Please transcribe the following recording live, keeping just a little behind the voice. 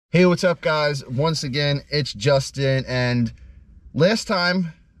Hey, what's up, guys? Once again, it's Justin, and last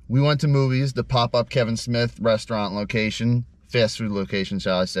time we went to movies, the pop-up Kevin Smith restaurant location, fast food location,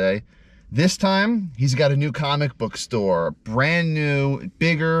 shall I say. This time, he's got a new comic book store, brand new,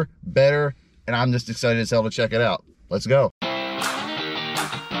 bigger, better, and I'm just excited as hell to check it out. Let's go.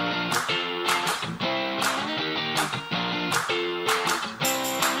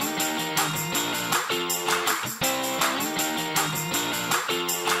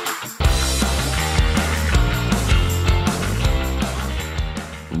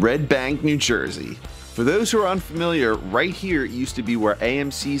 Red Bank, New Jersey. For those who are unfamiliar, right here used to be where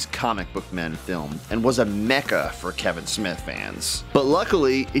AMC's Comic Book Men filmed and was a mecca for Kevin Smith fans. But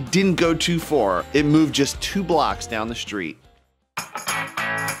luckily, it didn't go too far. It moved just 2 blocks down the street.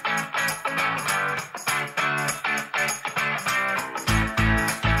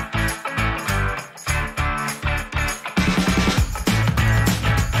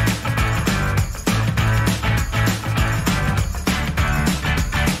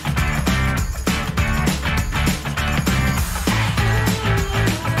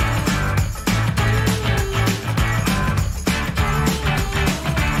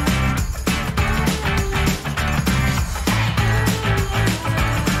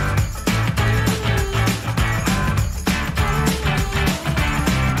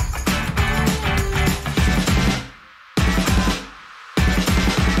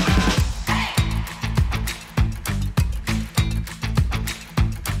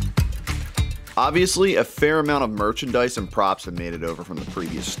 Obviously, a fair amount of merchandise and props have made it over from the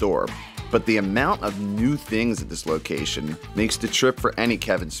previous store, but the amount of new things at this location makes the trip for any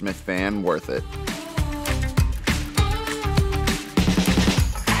Kevin Smith fan worth it.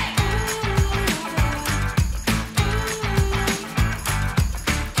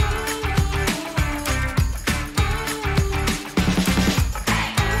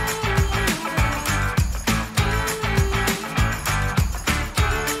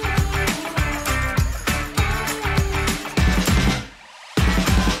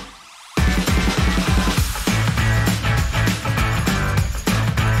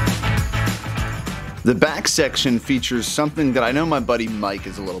 The back section features something that I know my buddy Mike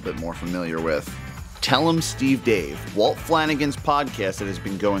is a little bit more familiar with. Tell 'em Steve Dave, Walt Flanagan's podcast that has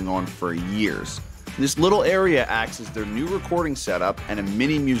been going on for years. This little area acts as their new recording setup and a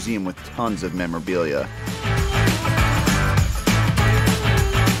mini museum with tons of memorabilia.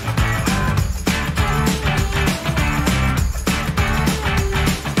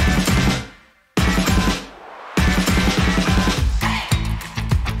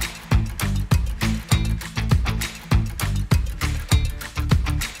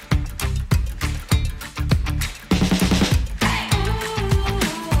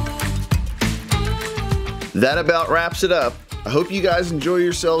 That about wraps it up. I hope you guys enjoy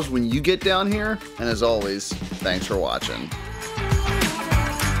yourselves when you get down here, and as always, thanks for watching.